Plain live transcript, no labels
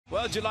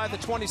Well, July the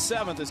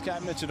 27th, as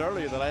Kat mentioned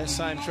earlier, the last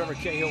time Trevor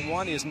Cahill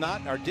won, he is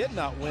not or did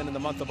not win in the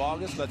month of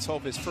August. Let's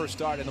hope his first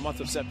start in the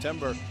month of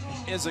September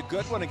is a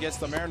good one against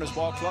the Mariners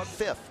Ball Club.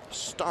 Fifth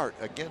start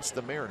against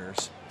the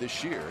Mariners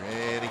this year,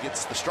 and he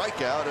gets the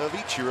strikeout of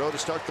Ichiro to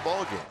start the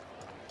ball game.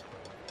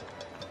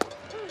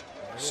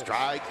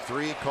 Strike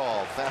three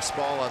called.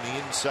 Fastball on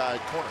the inside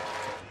corner.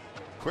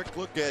 Quick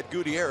look at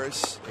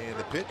Gutierrez, and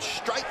the pitch.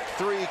 Strike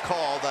three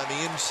called on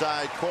the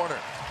inside corner.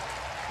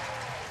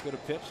 Good a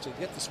pitch to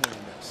get the swing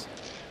and miss.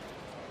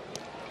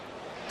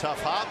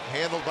 Tough hop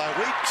handled by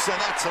Weeks,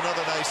 and that's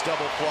another nice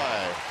double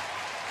play.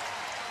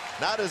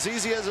 Not as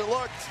easy as it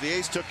looked. The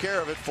A's took care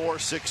of it.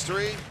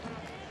 4-6-3.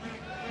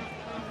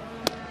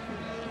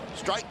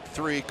 Strike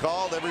three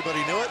called. Everybody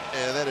knew it,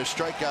 and that is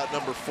strikeout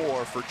number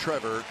 4 for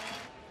Trevor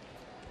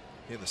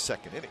in the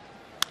second inning.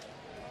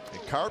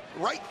 And Carp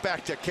right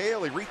back to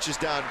Cahill. He reaches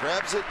down,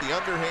 grabs it, the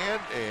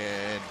underhand,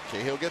 and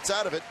Cahill gets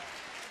out of it.